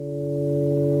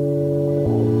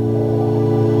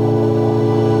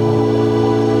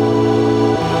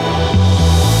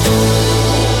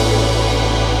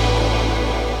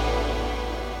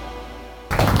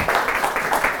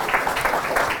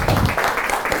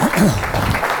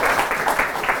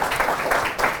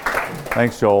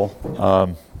Thanks,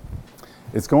 Joel.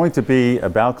 It's going to be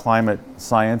about climate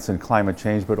science and climate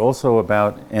change, but also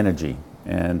about energy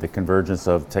and the convergence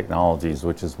of technologies,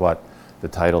 which is what the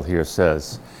title here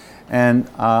says. And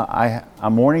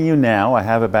I'm warning you now, I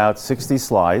have about 60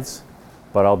 slides,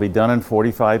 but I'll be done in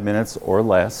 45 minutes or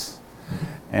less.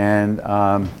 And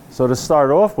so to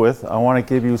start off with, I want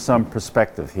to give you some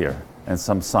perspective here and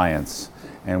some science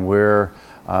and where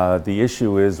the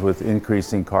issue is with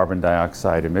increasing carbon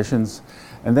dioxide emissions.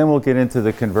 And then we'll get into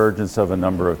the convergence of a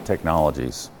number of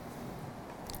technologies.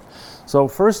 So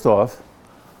first off,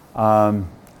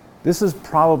 this is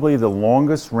probably the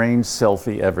longest range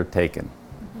selfie ever taken.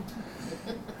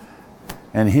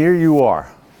 And here you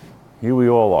are. Here we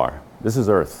all are. This is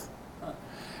Earth.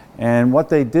 And what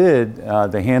they did,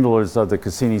 the handlers of the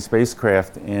Cassini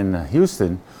spacecraft in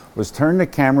Houston, was turn the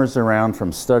cameras around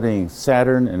from studying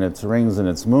Saturn and its rings and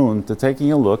its moon to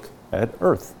taking a look at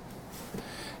Earth.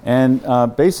 And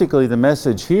basically the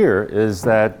message here is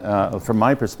that, from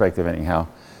my perspective anyhow,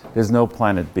 there's no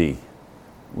planet B.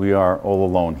 We are all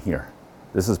alone here.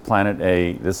 This is planet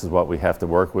A, this is what we have to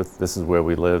work with, this is where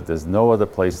we live, there's no other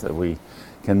place that we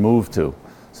can move to.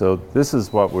 So this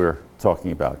is what we're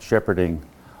talking about, shepherding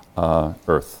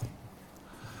Earth.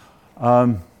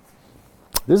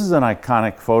 This is an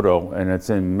iconic photo and it's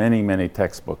in many, many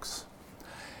textbooks.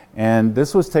 And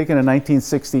this was taken in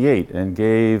 1968 and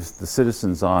gave the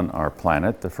citizens on our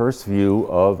planet the first view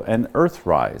of an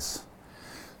Earthrise.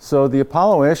 So the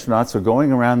Apollo astronauts are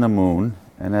going around the moon,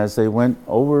 and as they went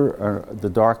over the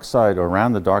dark side, or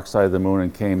around the dark side of the moon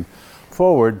and came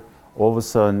forward, all of a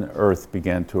sudden Earth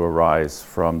began to arise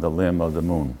from the limb of the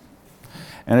moon.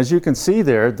 And as you can see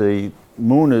there, the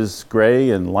moon is gray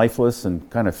and lifeless and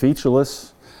kind of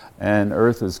featureless, and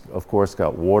Earth has, of course,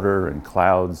 got water and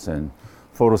clouds and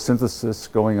photosynthesis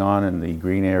going on in the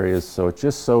green areas, so it's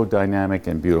just so dynamic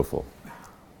and beautiful.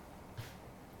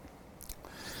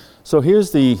 So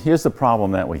here's the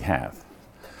problem that we have.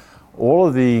 All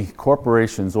of the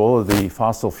corporations, all of the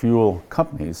fossil fuel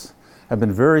companies have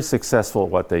been very successful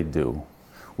at what they do,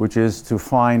 which is to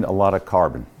find a lot of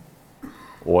carbon,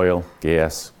 oil,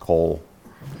 gas, coal.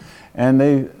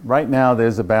 And right now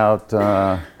there's about,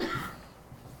 the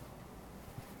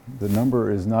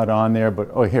number is not on there, but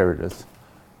oh, here it is.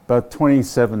 About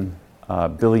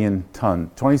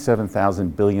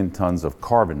 27,000 billion tons of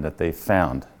carbon that they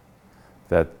found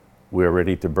that we're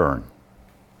ready to burn.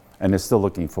 And they're still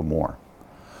looking for more.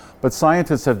 But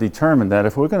scientists have determined that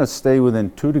if we're going to stay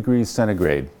within 2 degrees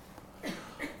centigrade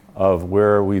of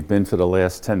where we've been for the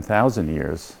last 10,000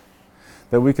 years,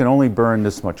 that we can only burn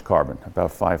this much carbon,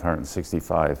 about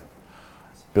 565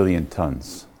 billion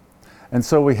tons. And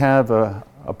so we have a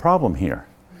problem here.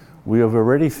 We have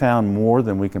already found more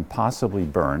than we can possibly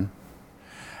burn.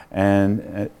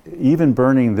 And even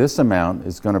burning this amount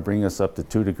is going to bring us up to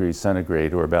 2 degrees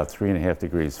centigrade, or about 3.5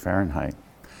 degrees Fahrenheit.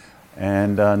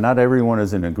 And not everyone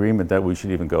is in agreement that we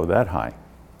should even go that high.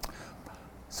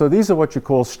 So these are what you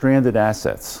call stranded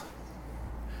assets.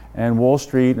 And Wall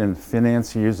Street and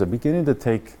financiers are beginning to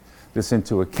take this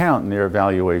into account in their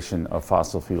evaluation of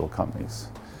fossil fuel companies.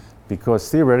 Because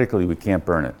theoretically we can't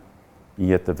burn it,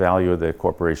 yet the value of their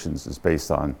corporations is based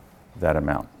on that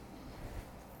amount.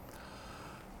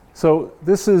 So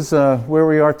this is where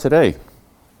we are today.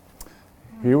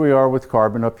 Here we are with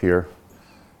carbon up here.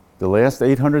 The last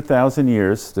 800,000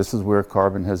 years, this is where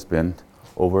carbon has been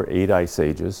over 8 ice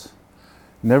ages.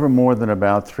 Never more than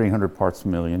about 300 parts per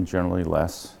million, generally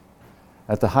less.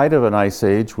 At the height of an ice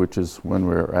age, which is when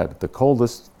we're at the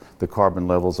coldest, the carbon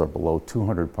levels are below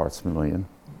 200 parts per million.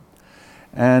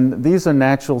 And these are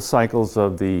natural cycles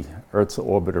of the Earth's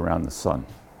orbit around the sun.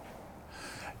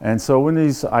 And so when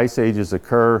these ice ages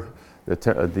occur,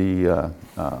 the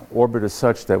orbit is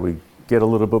such that we get a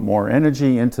little bit more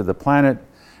energy into the planet,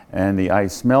 and the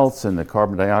ice melts and the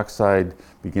carbon dioxide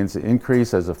begins to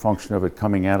increase as a function of it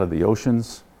coming out of the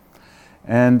oceans.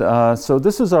 And so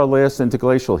this is our last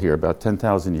interglacial here, about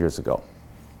 10,000 years ago.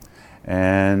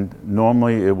 And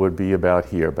normally it would be about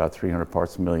here, about 300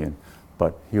 parts per million.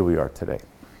 But here we are today.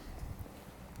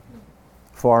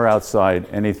 Far outside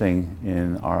anything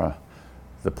in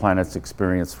the planet's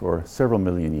experience for several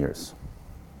million years.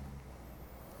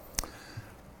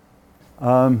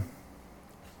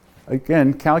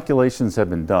 Again, calculations have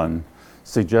been done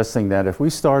suggesting that if we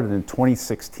started in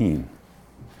 2016,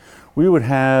 we would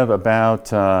have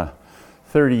about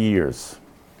 30 years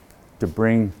to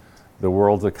bring the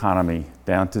world's economy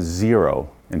down to zero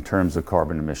in terms of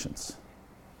carbon emissions.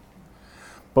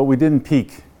 But we didn't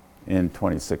peak in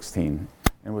 2016,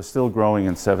 and we're still growing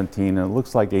in 17, and it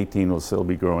looks like 18 will still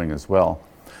be growing as well.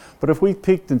 But if we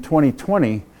peaked in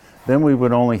 2020, then we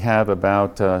would only have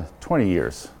about 20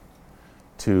 years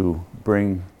to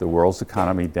bring the world's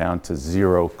economy down to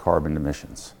zero carbon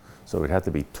emissions. So it would have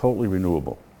to be totally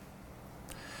renewable.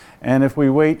 And if we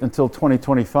wait until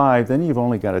 2025, then you've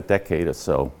only got a decade or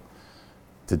so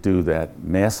to do that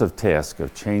massive task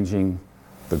of changing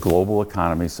the global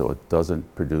economy so it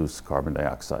doesn't produce carbon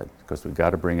dioxide, because we've got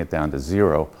to bring it down to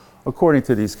zero, according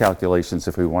to these calculations,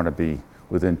 if we want to be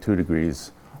within 2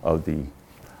 degrees of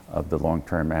the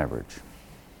long-term average.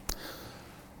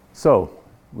 So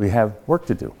we have work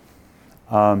to do.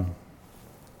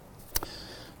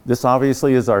 This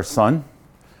obviously is our sun.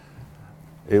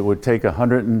 It would take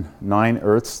 109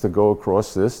 Earths to go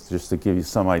across this, just to give you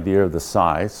some idea of the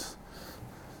size.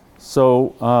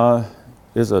 So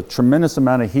there's a tremendous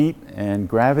amount of heat and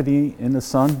gravity in the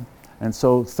sun, and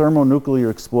so thermonuclear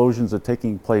explosions are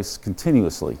taking place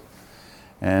continuously.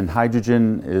 And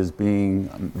hydrogen is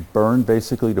being burned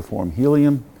basically to form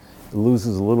helium. It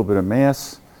loses a little bit of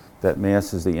mass. That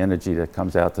mass is the energy that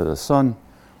comes out to the sun,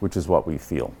 which is what we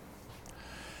feel.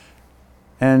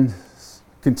 And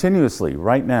continuously,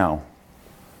 right now,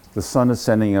 the sun is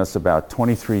sending us about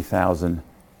 23,000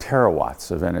 terawatts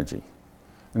of energy,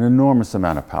 an enormous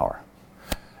amount of power.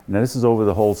 Now, this is over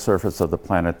the whole surface of the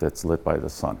planet that's lit by the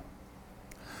sun.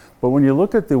 But when you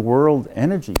look at the world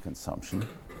energy consumption,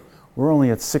 we're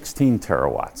only at 16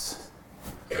 terawatts.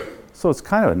 So it's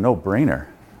kind of a no-brainer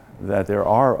that there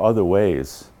are other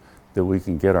ways that we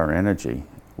can get our energy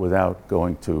without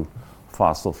going to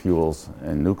fossil fuels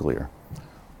and nuclear.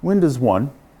 Wind is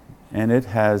one, and it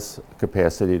has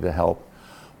capacity to help.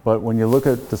 But when you look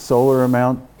at the solar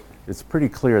amount, it's pretty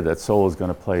clear that solar is going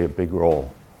to play a big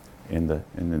role in the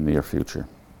near future.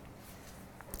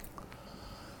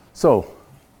 So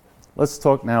let's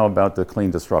talk now about the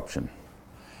clean disruption.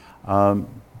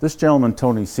 This gentleman,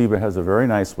 Tony Seba, has a very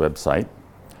nice website,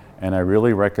 and I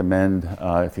really recommend,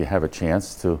 if you have a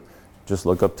chance, to just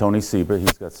look up Tony Seba.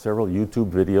 He's got several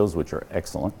YouTube videos which are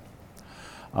excellent.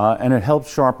 And it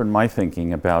helps sharpen my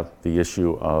thinking about the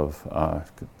issue of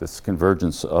this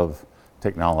convergence of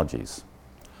technologies.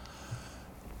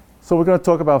 So we're going to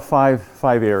talk about five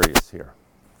areas here,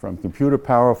 from computer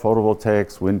power,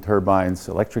 photovoltaics, wind turbines,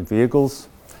 electric vehicles,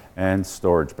 and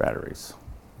storage batteries,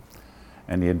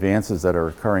 and the advances that are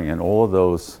occurring in all of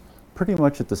those pretty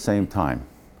much at the same time,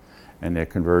 and they're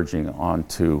converging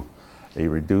onto a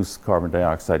reduced carbon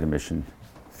dioxide emission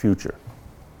future.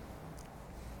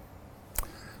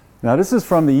 Now, this is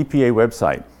from the EPA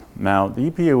website. Now, the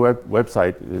EPA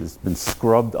website has been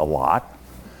scrubbed a lot,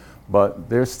 but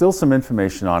there's still some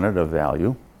information on it of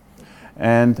value.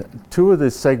 And two of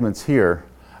the segments here,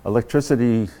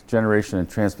 electricity generation and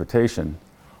transportation,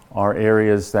 are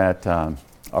areas that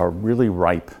are really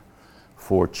ripe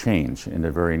for change in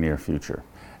the very near future.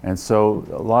 And so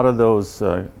a lot of those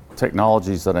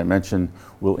technologies that I mentioned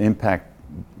will impact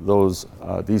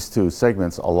these two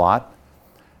segments a lot,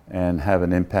 and have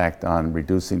an impact on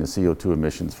reducing the CO2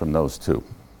 emissions from those two.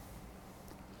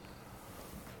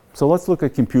 So let's look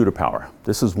at computer power.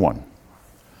 This is one.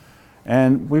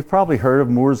 And we've probably heard of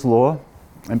Moore's Law.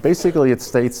 And basically it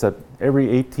states that every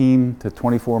 18 to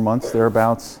 24 months,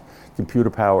 thereabouts, computer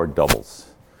power doubles.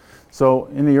 So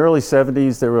in the early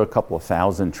 70s, there were a couple of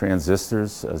thousand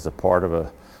transistors as a part of a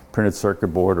printed circuit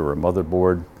board or a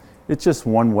motherboard. It's just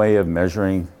one way of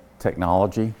measuring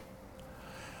technology.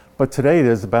 But today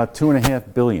there's about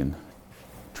 2.5 billion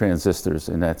transistors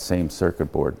in that same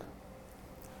circuit board.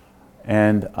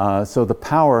 And so the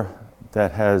power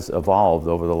that has evolved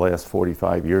over the last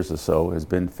 45 years or so has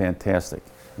been fantastic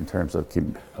in terms of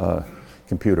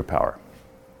computer power.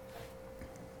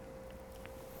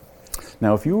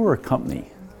 Now, if you were a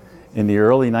company in the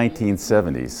early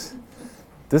 1970s,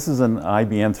 this is an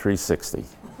IBM 360,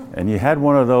 and you had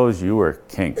one of those, you were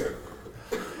king.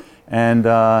 And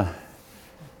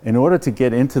in order to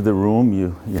get into the room,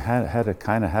 you had to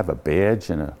kind of have a badge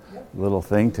and a little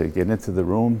thing to get into the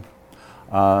room.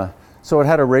 So it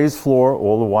had a raised floor,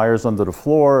 all the wires under the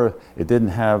floor. It didn't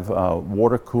have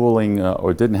water cooling,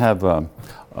 or it didn't have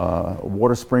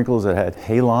water sprinklers. It had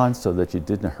halon so that you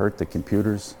didn't hurt the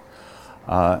computers.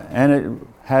 And it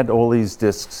had all these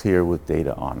disks here with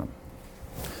data on them,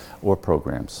 or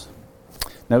programs.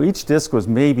 Now each disk was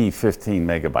maybe 15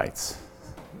 megabytes.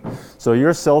 So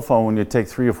your cell phone, when you take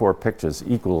 3 or 4 pictures,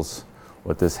 equals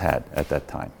what this had at that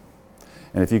time.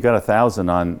 And if you got 1,000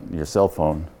 on your cell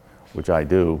phone, which I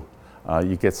do,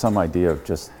 you get some idea of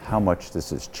just how much this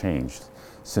has changed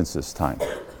since this time.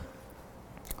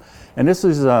 And this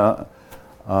is a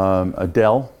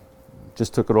Dell,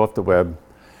 just took it off the web,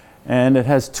 and it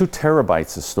has 2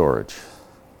 terabytes of storage.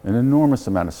 an enormous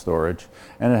amount of storage,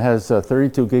 and it has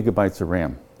 32 gigabytes of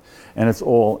RAM. And it's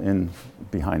all in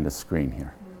behind the screen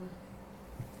here.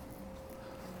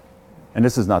 And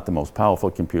this is not the most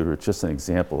powerful computer, it's just an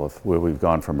example of where we've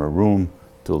gone from a room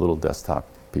to a little desktop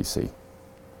PC.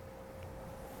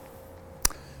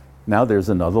 Now there's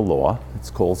another law, it's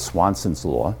called Swanson's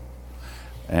law,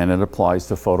 and it applies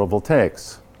to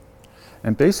photovoltaics.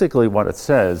 And basically what it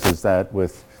says is that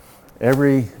with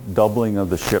every doubling of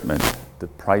the shipment, the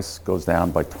price goes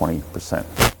down by 20%.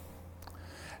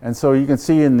 And so you can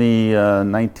see in the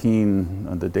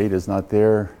the date is not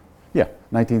there. Yeah,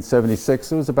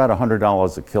 1976, it was about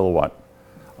 $100 a kilowatt.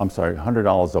 I'm sorry,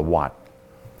 $100 a watt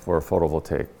for a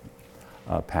photovoltaic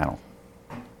panel.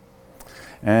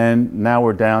 And now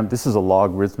we're down, this is a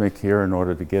logarithmic here in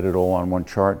order to get it all on one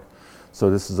chart. So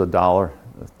this is $1, $10,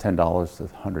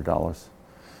 $100.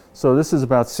 So this is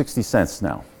about 60 cents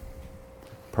now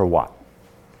per watt.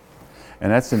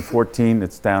 And that's in 14,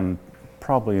 it's down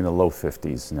probably in the low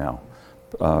 50s now,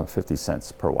 50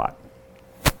 cents per watt.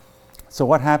 So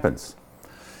what happens?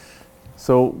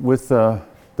 So with the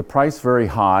price very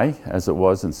high, as it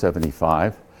was in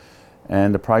 75,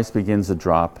 and the price begins to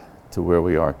drop to where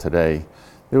we are today,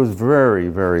 there was very,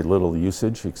 very little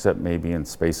usage, except maybe in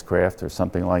spacecraft or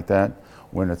something like that,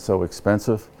 when it's so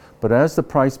expensive. But as the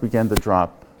price began to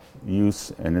drop,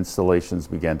 use and installations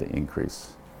began to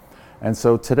increase. And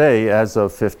so today, as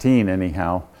of 15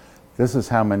 anyhow, this is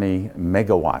how many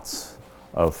megawatts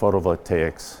of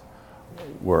photovoltaics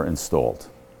were installed.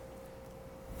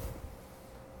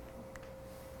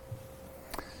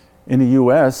 In the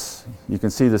US, you can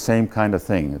see the same kind of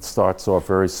thing. It starts off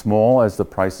very small as the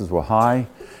prices were high,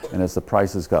 and as the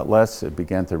prices got less, it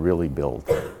began to really build.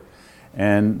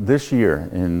 And this year,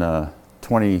 in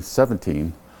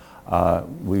 2017,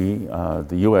 the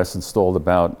US installed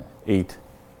about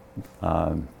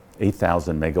 8,000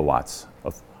 megawatts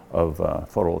of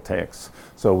photovoltaics.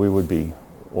 So we would be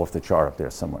off the chart up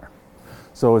there somewhere.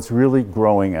 So it's really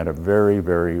growing at a very,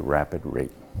 very rapid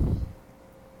rate.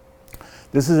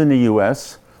 This is in the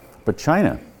US, but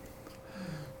China's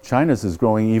is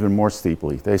growing even more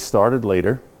steeply. They started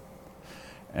later,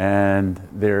 and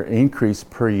their increase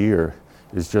per year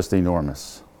is just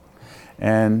enormous.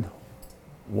 And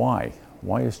why?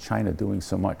 Why is China doing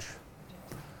so much?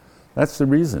 That's the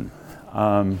reason.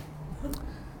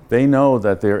 They know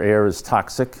that their air is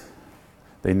toxic.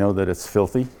 They know that it's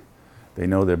filthy. They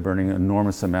know they're burning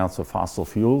enormous amounts of fossil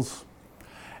fuels.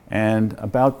 And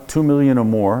about 2 million or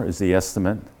more is the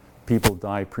estimate. People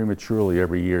die prematurely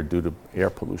every year due to air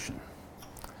pollution.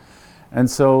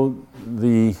 And so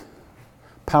the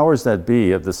powers that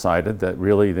be have decided that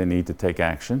really they need to take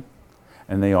action,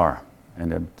 and they are,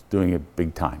 and they're doing it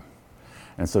big time.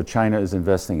 And so China is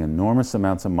investing enormous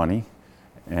amounts of money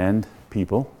and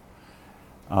people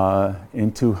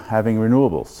into having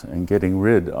renewables and getting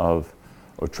rid of,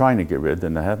 or trying to get rid,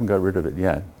 and they haven't got rid of it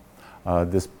yet,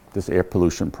 this air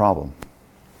pollution problem.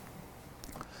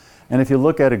 And if you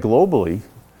look at it globally,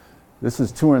 this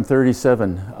is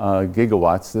 237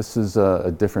 gigawatts. This is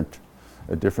a different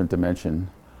dimension,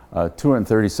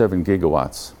 237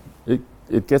 gigawatts.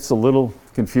 It gets a little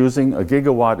confusing. A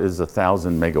gigawatt is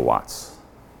 1,000 megawatts.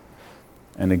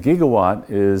 And a gigawatt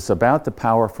is about the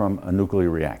power from a nuclear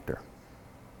reactor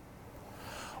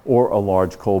or a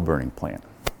large coal burning plant.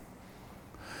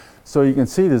 So you can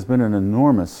see there's been an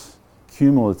enormous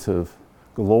cumulative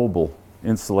global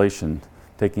installation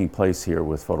taking place here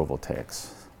with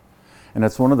photovoltaics. And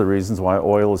that's one of the reasons why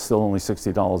oil is still only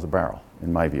 $60 a barrel,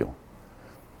 in my view.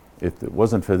 If it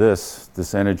wasn't for this,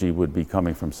 this energy would be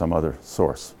coming from some other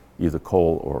source, either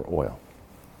coal or oil.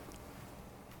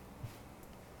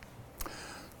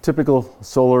 Typical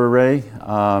solar array,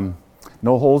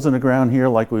 no holes in the ground here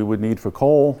like we would need for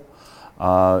coal.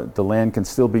 The land can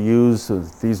still be used.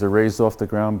 These are raised off the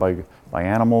ground by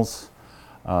animals,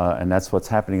 and that's what's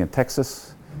happening in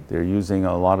Texas. They're using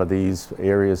a lot of these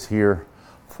areas here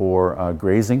for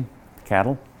grazing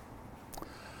cattle.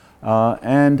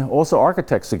 And also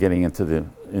architects are getting into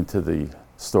the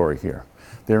story here.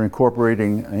 They're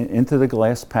incorporating into the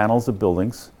glass panels of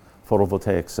buildings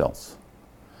photovoltaic cells.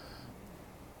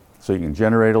 So you can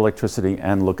generate electricity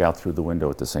and look out through the window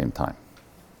at the same time.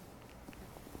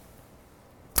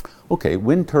 Okay,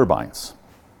 wind turbines.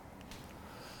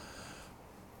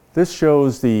 This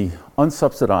shows the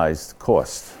unsubsidized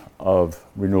cost of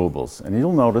renewables. And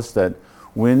you'll notice that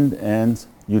wind and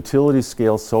utility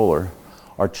scale solar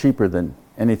are cheaper than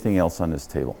anything else on this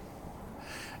table.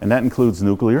 And that includes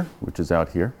nuclear, which is out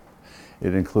here.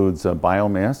 It includes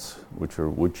biomass, which are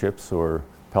wood chips or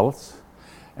pellets,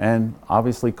 and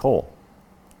obviously coal.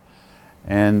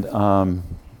 And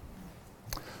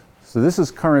So this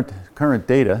is current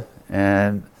data,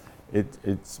 and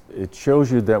it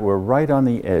shows you that we're right on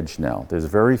the edge now. There's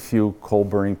very few coal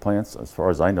burning plants, as far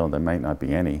as I know. There might not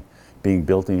be any being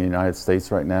built in the United States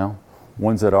right now.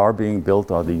 Ones that are being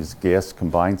built are these gas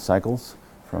combined cycles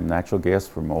from natural gas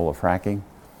from all the fracking,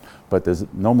 but there's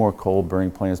no more coal burning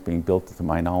plants being built to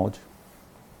my knowledge.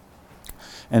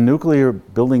 And nuclear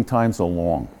building times are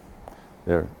long.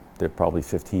 They're probably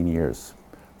 15 years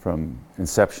from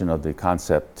inception of the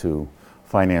concept to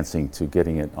financing to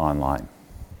getting it online.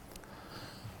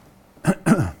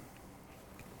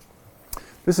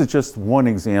 This is just one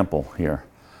example here.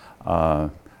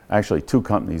 Actually, two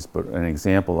companies, but an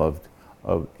example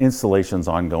of installations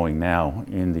ongoing now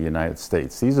in the United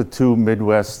States. These are two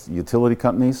Midwest utility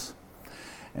companies.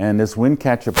 And this Wind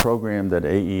Catcher program that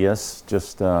AES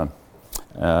just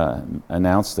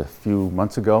announced a few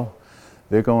months ago,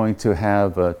 they're going to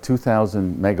have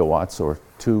 2,000 megawatts or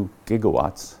 2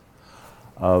 gigawatts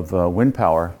of wind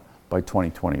power by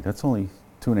 2020. That's only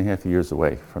 2.5 years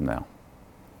away from now.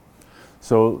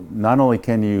 So not only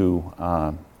can you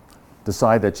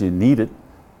decide that you need it,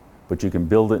 but you can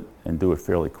build it and do it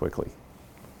fairly quickly.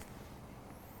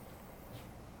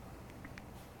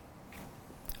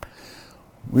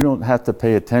 We don't have to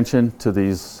pay attention to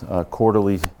these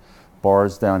quarterly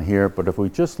bars down here, but if we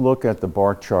just look at the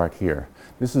bar chart here,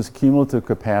 this is cumulative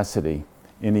capacity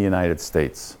in the United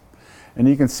States. And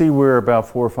you can see where about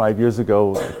 4 or 5 years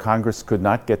ago, Congress could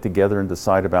not get together and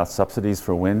decide about subsidies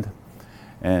for wind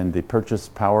and the purchase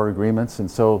power agreements. And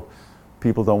so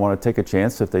people don't want to take a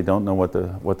chance if they don't know what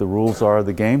the rules are of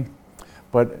the game.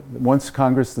 But once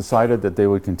Congress decided that they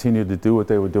would continue to do what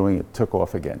they were doing, it took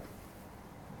off again.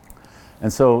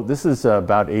 And so this is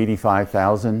about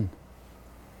 85,000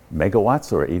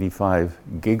 megawatts or 85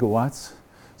 gigawatts.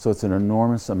 So it's an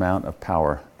enormous amount of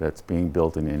power that's being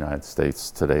built in the United States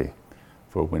today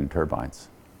for wind turbines.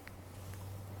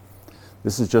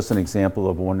 This is just an example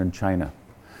of one in China.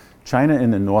 China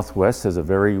in the northwest has a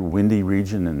very windy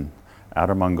region in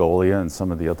Outer Mongolia and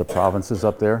some of the other provinces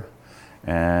up there.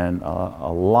 And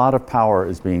a lot of power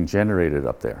is being generated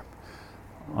up there.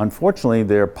 Unfortunately,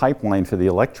 their pipeline for the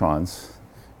electrons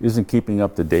isn't keeping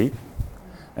up to date,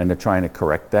 and they're trying to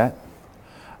correct that,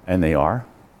 and they are.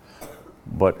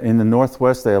 But in the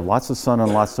northwest, they have lots of sun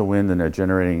and lots of wind, and they're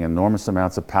generating enormous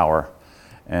amounts of power.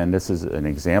 And this is an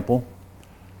example.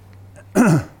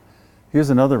 Here's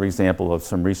another example of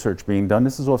some research being done.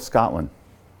 This is off Scotland.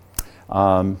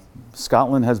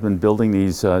 Scotland has been building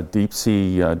these deep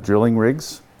sea drilling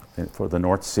rigs for the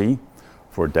North Sea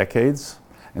for decades.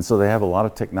 And so they have a lot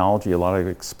of technology, a lot of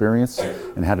experience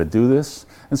in how to do this.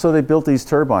 And so they built these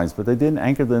turbines, but they didn't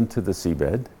anchor them to the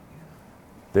seabed.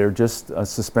 They're just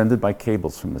suspended by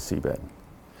cables from the seabed.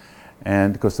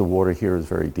 And because the water here is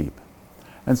very deep.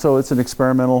 And so it's an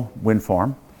experimental wind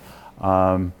farm.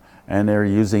 And they're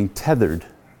using tethered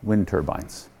wind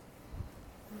turbines.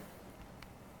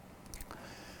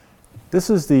 This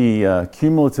is the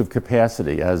cumulative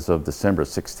capacity as of December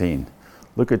 16.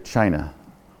 Look at China,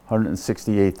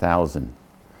 168,000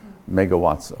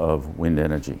 megawatts of wind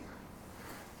energy.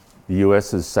 The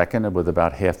US is second with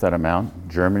about half that amount.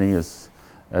 Germany is,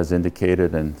 as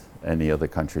indicated, and the other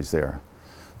countries there.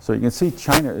 So you can see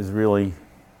China is really,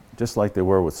 just like they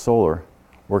were with solar,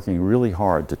 working really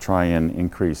hard to try and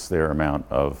increase their amount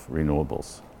of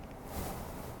renewables.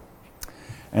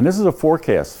 And this is a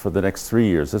forecast for the next 3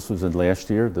 years. This was in last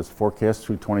year, this forecast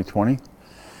through 2020.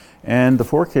 And the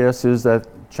forecast is that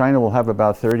China will have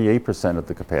about 38% of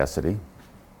the capacity.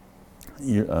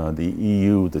 The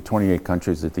EU, the 28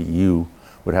 countries at the EU,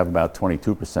 would have about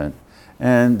 22%.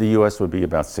 And the US would be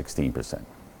about 16%.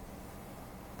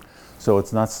 So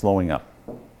it's not slowing up.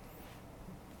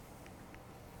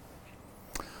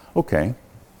 Okay,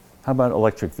 how about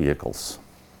electric vehicles?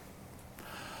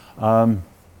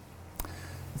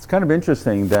 It's kind of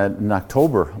interesting that in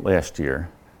October last year,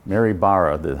 Mary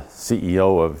Barra, the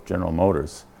CEO of General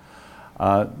Motors,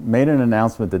 made an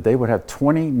announcement that they would have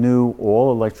 20 new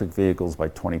all-electric vehicles by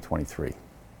 2023.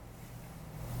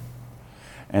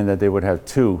 And that they would have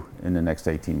 2 in the next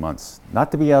 18 months.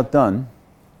 Not to be outdone,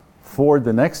 Ford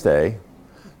the next day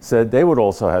said they would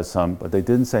also have some, but they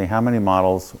didn't say how many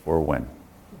models or when.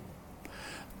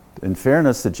 In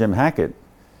fairness to Jim Hackett,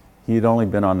 he had only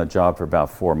been on the job for about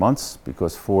 4 months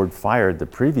because Ford fired the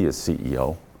previous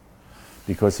CEO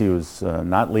because he was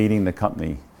not leading the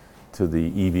company to the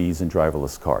EVs and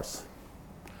driverless cars.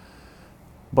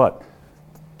 But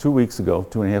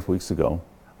 2.5 weeks ago,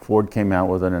 Ford came out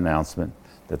with an announcement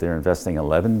that they're investing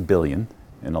 $11 billion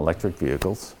in electric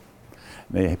vehicles.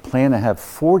 They plan to have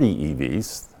 40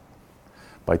 EVs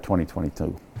by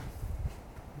 2022.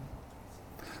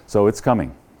 So it's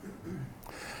coming.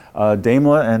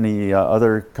 Daimler and the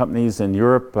other companies in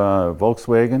Europe,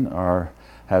 Volkswagen,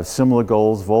 have similar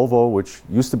goals. Volvo, which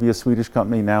used to be a Swedish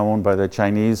company, now owned by the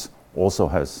Chinese, also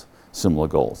has similar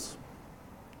goals.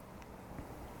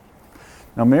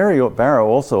 Now, Mary Barra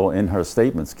also, in her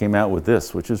statements, came out with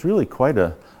this, which is really quite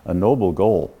a noble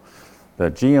goal,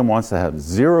 that GM wants to have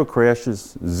 0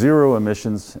 crashes, 0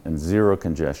 emissions, and 0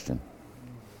 congestion.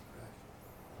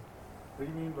 What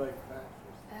do you mean by crashes?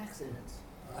 Accidents.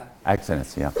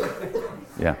 Accidents, yeah.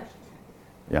 Yeah.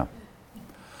 Yeah.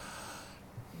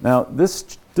 Now,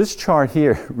 this chart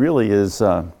here really is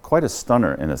quite a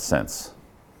stunner in a sense,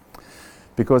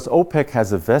 because OPEC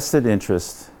has a vested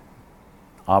interest,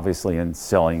 obviously, in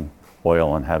selling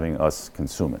oil and having us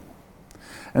consume it.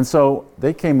 And so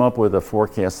they came up with a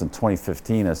forecast in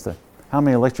 2015 as to how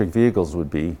many electric vehicles would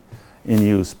be in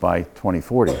use by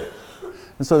 2040.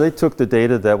 And so they took the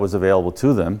data that was available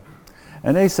to them,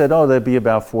 and they said, oh, there'd be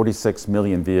about 46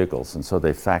 million vehicles. And so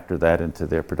they factored that into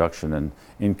their production and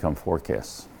income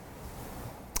forecasts.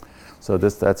 So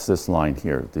that's this line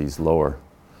here, these lower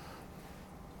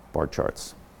bar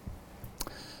charts.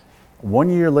 1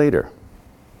 year later,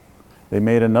 they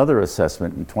made another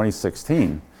assessment in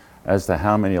 2016 as to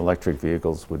how many electric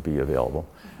vehicles would be available.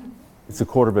 It's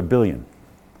 250 million.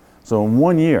 So in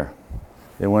 1 year,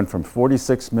 they went from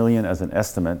 46 million as an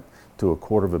estimate to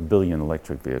 250 million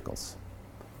electric vehicles.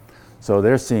 So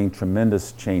they're seeing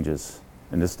tremendous changes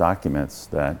in this documents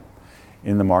that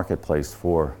in the marketplace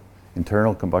for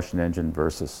internal combustion engine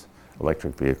versus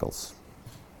electric vehicles.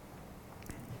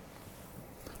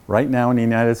 Right now in the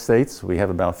United States, we have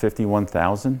about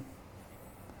 51,000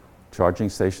 charging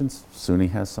stations. SUNY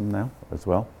has some now as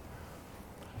well.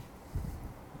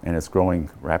 And it's growing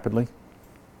rapidly.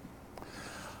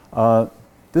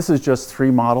 This is just 3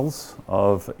 models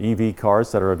of EV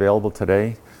cars that are available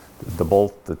today. The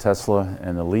Bolt, the Tesla,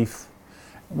 and the Leaf,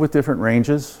 with different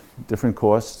ranges, different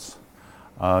costs,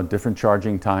 different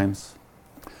charging times.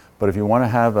 But if you want to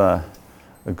have a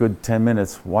good 10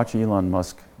 minutes, watch Elon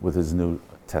Musk with his new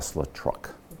Tesla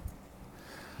truck.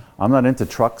 I'm not into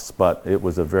trucks, but it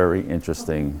was a very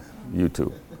interesting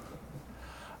YouTube.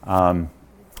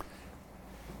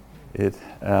 It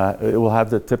will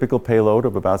have the typical payload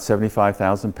of about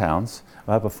 75,000 pounds.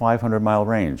 It'll have a 500-mile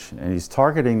range. And he's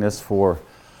targeting this for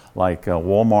like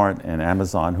Walmart and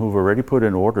Amazon, who've already put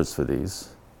in orders for these.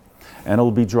 And it'll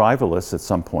be driverless at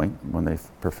some point when they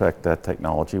perfect that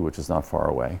technology, which is not far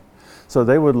away. So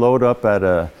they would load up at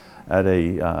a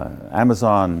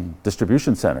Amazon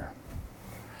distribution center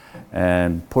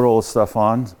and put all the stuff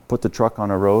on, put the truck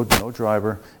on a road, no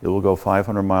driver. It will go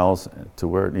 500 miles to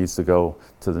where it needs to go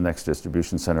to the next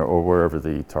distribution center or wherever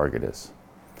the target is.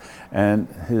 And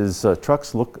his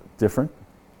trucks look different.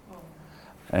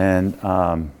 And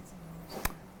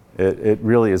it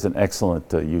really is an excellent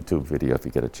YouTube video if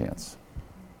you get a chance.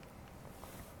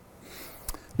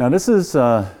 Now this is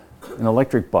an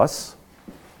electric bus.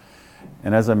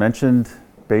 And as I mentioned,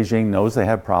 Beijing knows they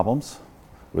have problems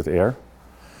with air.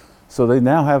 So they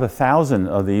now have 1,000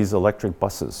 of these electric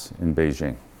buses in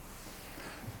Beijing.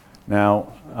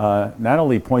 Now,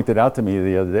 Natalie pointed out to me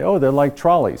the other day, oh, they're like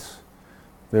trolleys.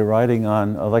 They're riding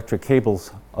on electric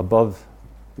cables above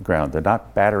the ground. They're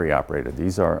not battery operated.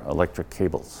 These are electric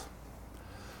cables.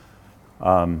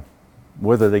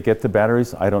 Whether they get the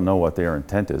batteries, I don't know what their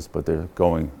intent is, but they're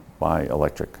going by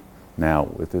electric now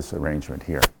with this arrangement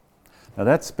here. Now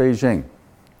that's Beijing.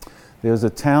 There's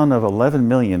a town of 11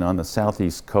 million on the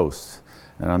southeast coast,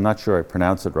 and I'm not sure I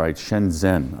pronounce it right.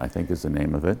 Shenzhen, I think, is the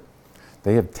name of it.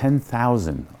 They have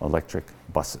 10,000 electric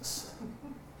buses.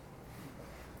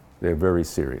 They're very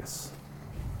serious.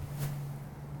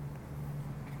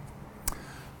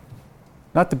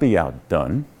 Not to be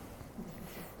outdone,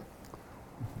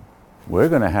 we're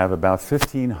going to have about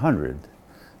 1,500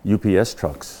 UPS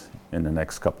trucks in the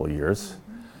next couple of years.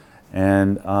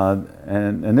 And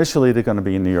initially they're going to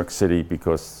be in New York City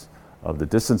because of the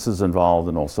distances involved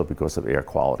and also because of air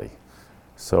quality.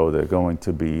 So they're going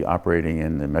to be operating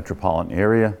in the metropolitan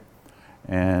area,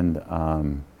 and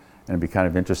it'd be kind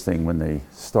of interesting when they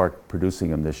start producing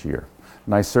them this year.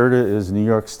 NYSERDA is New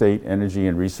York State Energy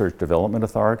and Research Development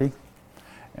Authority,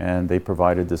 and they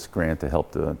provided this grant to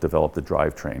help to develop the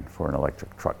drivetrain for an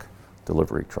electric truck,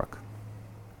 delivery truck.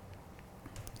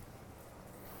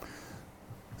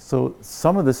 So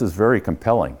some of this is very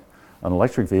compelling. An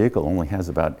electric vehicle only has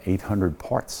about 800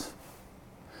 parts.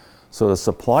 So the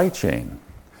supply chain,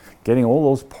 getting all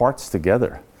those parts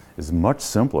together, is much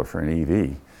simpler for an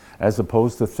EV as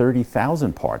opposed to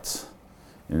 30,000 parts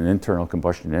in an internal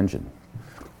combustion engine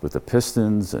with the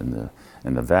pistons and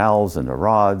and the valves and the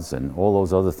rods and all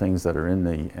those other things that are in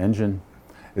the engine.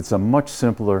 It's a much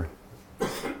simpler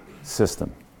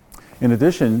system. In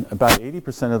addition, about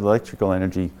 80% of the electrical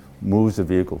energy moves the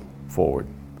vehicle forward,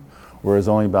 whereas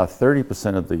only about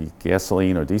 30% of the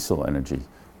gasoline or diesel energy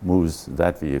moves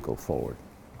that vehicle forward.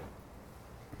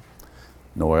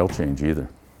 No oil change either.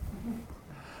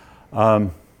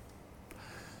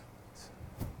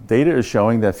 Data is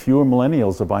showing that fewer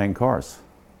millennials are buying cars.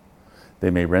 They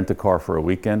may rent a car for a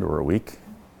weekend or a week,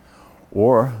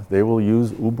 or they will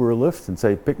use Uber or Lyft and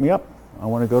say, pick me up. I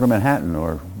want to go to Manhattan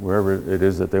or wherever it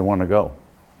is that they want to go.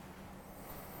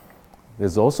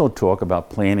 There's also talk about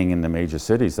planning in the major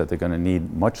cities that they're going to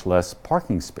need much less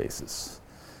parking spaces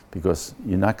because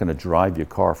you're not going to drive your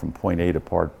car from point A to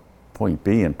point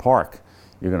B and park.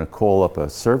 You're going to call up a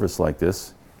service like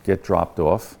this, get dropped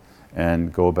off,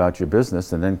 and go about your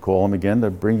business, and then call them again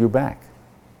to bring you back.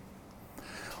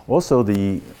 Also,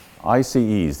 the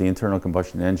ICEs, the internal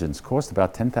combustion engines, cost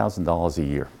about $10,000 a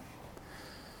year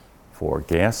for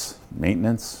gas,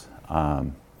 maintenance,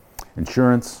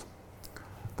 insurance,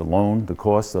 the loan, the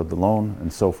cost of the loan,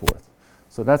 and so forth.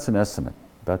 So that's an estimate,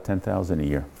 about $10,000 a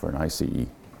year for an ICE.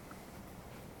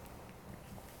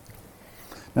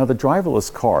 Now, the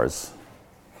driverless cars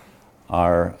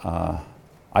are,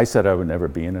 I said I would never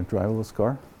be in a driverless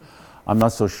car. I'm not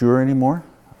so sure anymore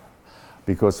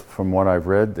because from what I've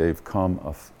read, they've come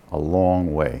a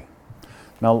long way.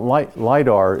 Now,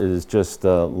 LiDAR is just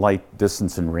light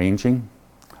distance and ranging,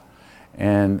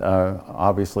 and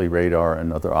obviously radar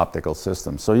and other optical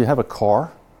systems. So you have a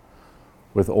car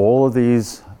with all of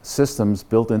these systems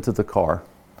built into the car,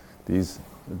 these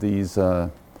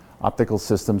optical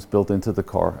systems built into the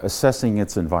car, assessing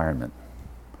its environment.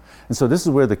 And so this is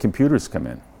where the computers come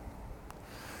in.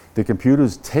 The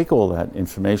computers take all that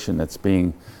information that's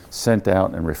being sent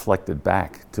out and reflected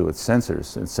back to its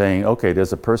sensors and saying, okay,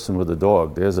 there's a person with a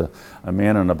dog, there's a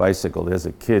man on a bicycle, there's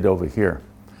a kid over here.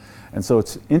 And so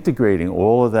it's integrating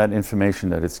all of that information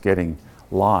that it's getting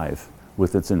live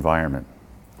with its environment.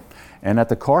 And at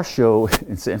the car show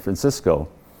in San Francisco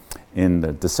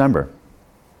in December,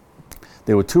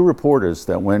 there were two reporters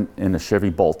that went in a Chevy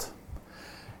Bolt.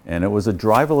 And it was a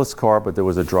driverless car, but there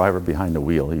was a driver behind the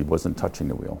wheel. He wasn't touching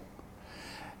the wheel.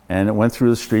 And it went through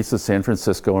the streets of San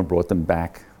Francisco and brought them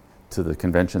back to the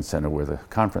convention center where the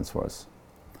conference was.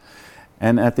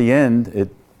 And at the end,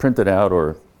 it printed out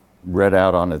or read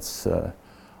out on its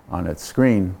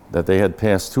screen that they had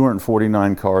passed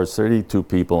 249 cars, 32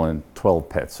 people, and 12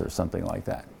 pets or something like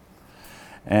that.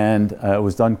 And it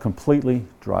was done completely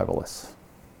driverless.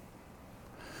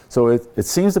 So it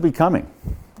seems to be coming.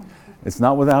 It's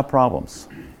not without problems.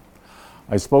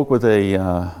 I spoke with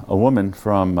a woman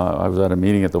from, I was at a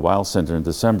meeting at the Weill Center in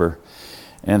December,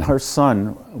 and her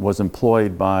son was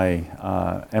employed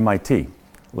by MIT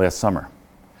last summer.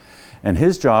 And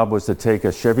his job was to take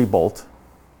a Chevy Bolt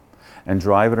and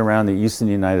drive it around the eastern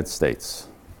United States,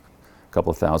 a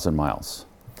couple of thousand miles.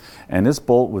 And this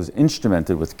Bolt was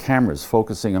instrumented with cameras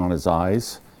focusing on his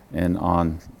eyes and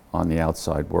on the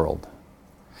outside world.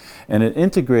 And it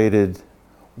integrated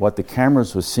what the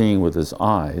cameras were seeing with his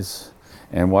eyes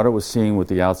and what it was seeing with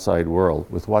the outside world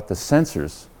with what the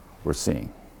sensors were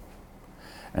seeing,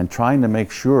 and trying to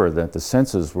make sure that the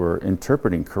sensors were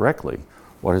interpreting correctly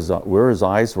where his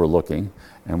eyes were looking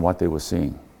and what they were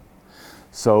seeing.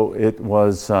 So it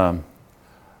was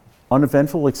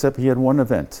uneventful, except he had one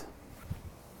event.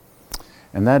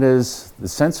 And that is the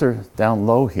sensor down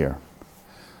low here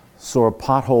saw a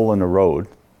pothole in the road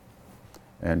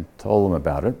and told him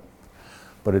about it,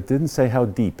 but it didn't say how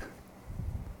deep.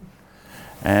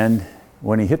 And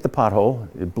when he hit the pothole,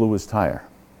 it blew his tire.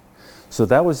 So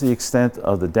that was the extent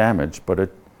of the damage, but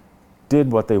it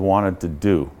did what they wanted to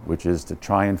do, which is to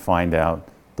try and find out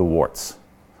the warts.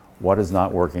 What is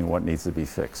not working, what needs to be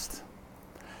fixed.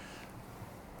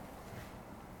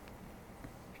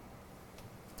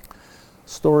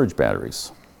 Storage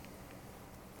batteries.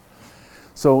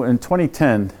 So in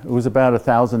 2010, it was about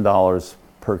 $1,000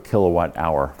 per kilowatt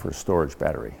hour for a storage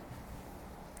battery.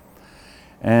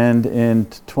 And in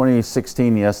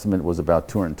 2016, the estimate was about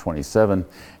 227.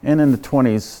 And in the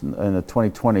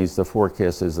 2020s, the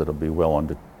forecast is that it'll be well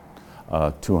under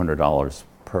 $200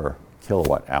 per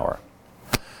kilowatt hour.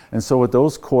 And so with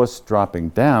those costs dropping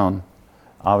down,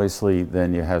 obviously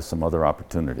then you have some other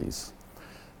opportunities,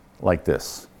 like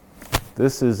this.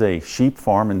 This is a sheep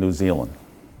farm in New Zealand.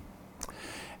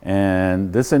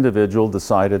 And this individual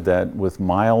decided that with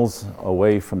miles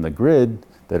away from the grid,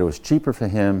 that it was cheaper for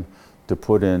him to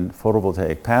put in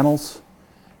photovoltaic panels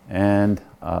and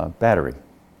battery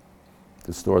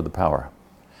to store the power.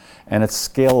 And it's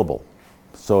scalable.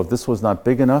 So if this was not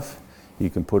big enough, he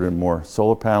can put in more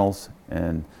solar panels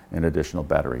and an additional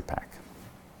battery pack.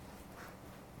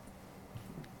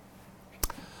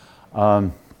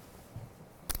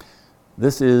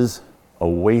 This is a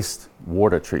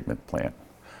wastewater treatment plant.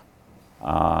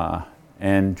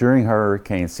 And during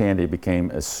Hurricane Sandy, it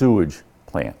became a sewage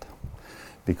plant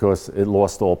because it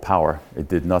lost all power. It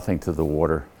did nothing to the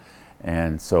water.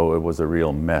 And so it was a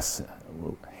real mess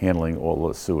handling all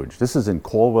the sewage. This is in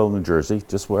Caldwell, New Jersey,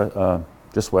 just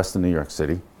west of New York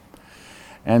City.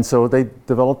 And so they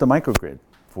developed a microgrid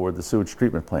for the sewage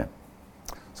treatment plant.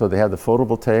 So they have the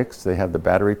photovoltaics, they have the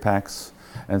battery packs.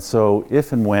 And so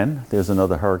if and when there's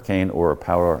another hurricane or a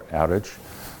power outage,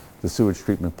 the sewage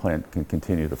treatment plant can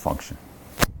continue to function.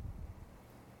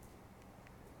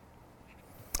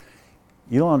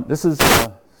 This is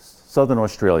Southern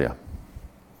Australia.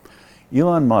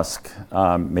 Elon Musk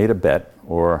made a bet,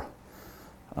 or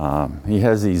he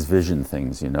has these vision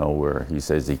things, where he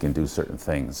says he can do certain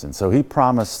things. And so he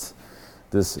promised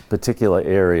this particular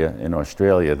area in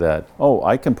Australia that,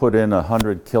 I can put in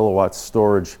 100 kilowatt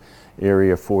storage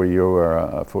area for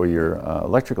your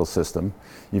electrical system.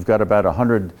 You've got about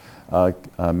 100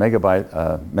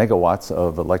 megawatts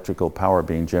of electrical power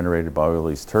being generated by all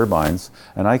these turbines,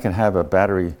 and I can have a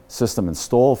battery system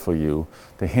installed for you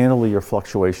to handle your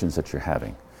fluctuations that you're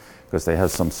having, because they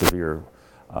have some severe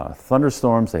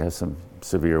thunderstorms, they have some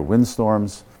severe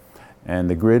windstorms, and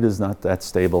the grid is not that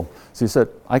stable. So he said,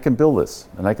 I can build this,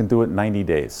 and I can do it in 90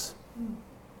 days.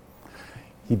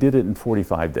 He did it in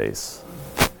 45 days.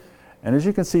 And as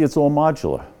you can see, it's all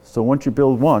modular. So once you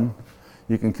build one,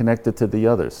 you can connect it to the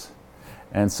others.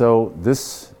 And so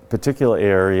this particular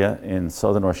area in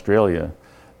Southern Australia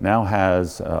now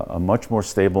has a much more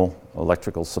stable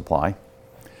electrical supply.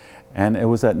 And it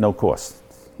was at no cost.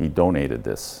 He donated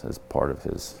this as part of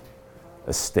his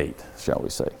estate, shall we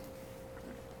say.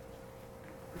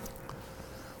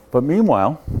 But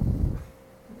meanwhile,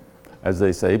 as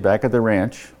they say, back at the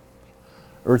ranch,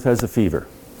 Earth has a fever.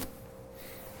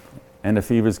 And the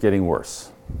fever is getting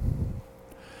worse.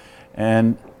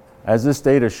 And as this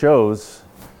data shows,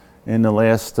 in the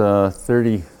last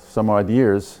 30 some odd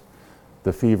years,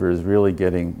 the fever is really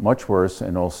getting much worse,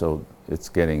 and also it's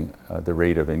getting the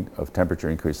rate of temperature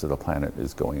increase of the planet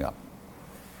is going up.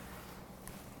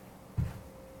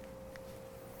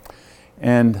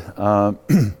 And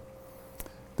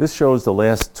this shows the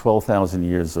last 12,000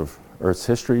 years of Earth's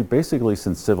history, basically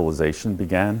since civilization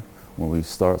began, when we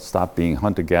stopped being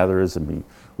hunter-gatherers and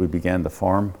we began to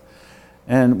farm.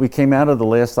 And we came out of the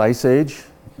last ice age,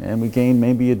 and we gained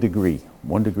maybe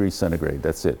 1 degree centigrade,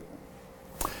 that's it.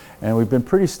 And we've been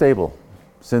pretty stable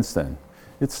since then.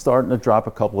 It's starting to drop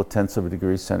a couple of tenths of a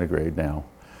degree centigrade now.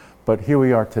 But here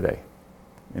we are today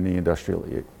in the industrial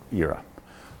era.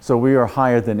 So we are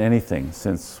higher than anything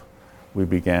since we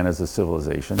began as a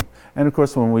civilization. And of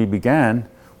course, when we began,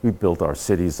 we built our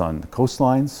cities on the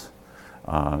coastlines.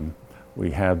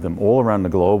 We have them all around the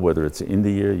globe, whether it's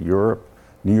India, Europe,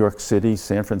 New York City,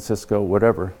 San Francisco,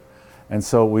 whatever. And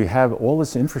so we have all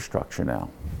this infrastructure now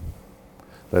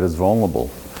that is vulnerable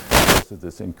to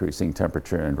this increasing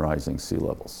temperature and rising sea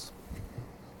levels.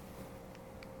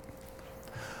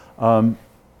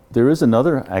 There is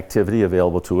another activity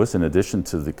available to us in addition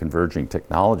to the converging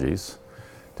technologies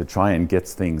to try and get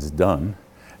things done,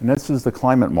 and this is the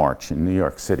Climate March in New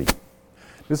York City.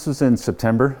 This was in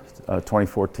September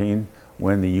 2014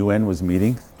 when the UN was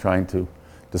meeting, trying to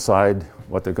decide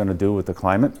what they're going to do with the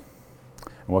climate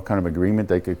and what kind of agreement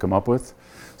they could come up with.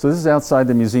 So this is outside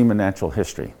the Museum of Natural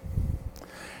History.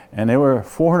 And there were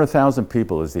 400,000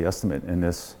 people is the estimate in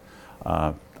this,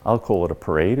 I'll call it a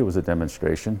parade, it was a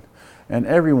demonstration, and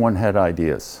everyone had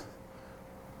ideas.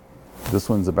 This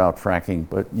one's about fracking,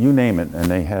 but you name it, and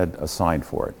they had a sign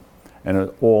for it. And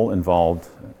it all revolved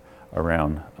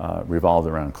around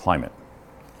climate.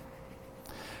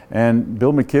 And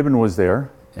Bill McKibben was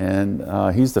there,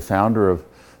 and he's the founder of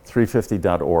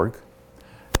 350.org.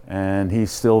 And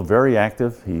he's still very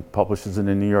active. He publishes in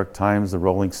the New York Times, the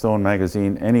Rolling Stone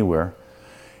magazine, anywhere.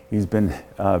 He's been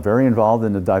very involved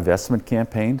in the divestment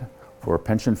campaign for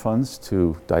pension funds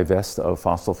to divest of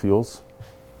fossil fuels.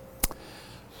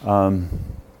 And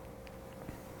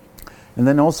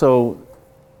then also,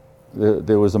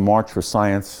 there was a March for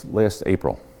Science last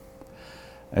April.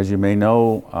 As you may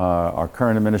know, our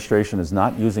current administration is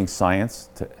not using science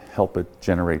to help it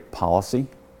generate policy.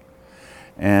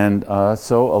 And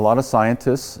so a lot of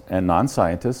scientists and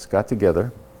non-scientists got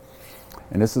together,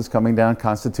 and this is coming down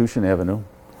Constitution Avenue.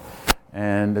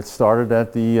 And it started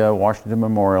at the Washington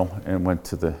Memorial and went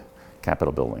to the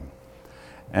Capitol building.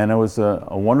 And it was a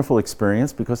wonderful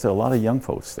experience because there were a lot of young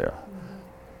folks there.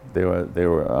 There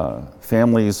were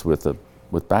families with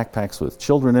with backpacks with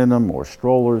children in them or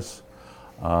strollers.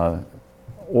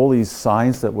 All these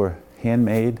signs that were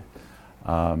handmade.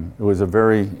 It was a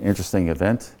very interesting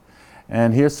event.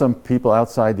 And here's some people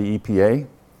outside the EPA.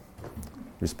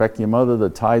 Respect your mother, the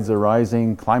tides are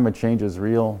rising, climate change is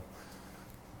real.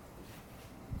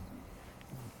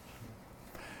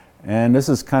 And this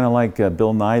is kind of like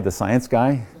Bill Nye, the science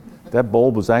guy. That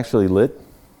bulb was actually lit.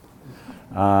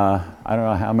 I don't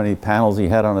know how many panels he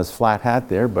had on his flat hat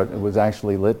there, but it was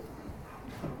actually lit.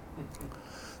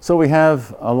 So we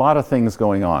have a lot of things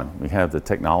going on. We have the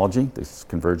technology, this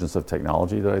convergence of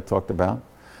technology that I talked about,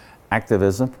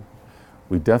 activism.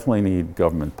 We definitely need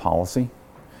government policy,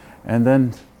 and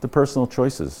then the personal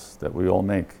choices that we all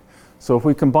make. So if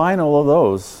we combine all of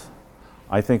those,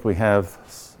 I think we have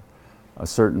a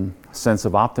certain sense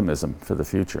of optimism for the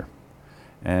future.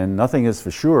 And nothing is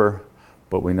for sure,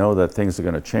 but we know that things are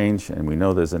going to change, and we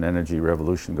know there's an energy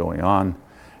revolution going on,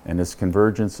 and this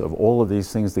convergence of all of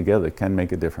these things together can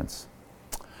make a difference.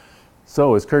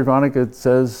 So as Kurt Vonnegut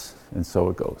says, and so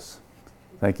it goes.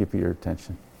 Thank you for your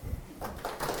attention.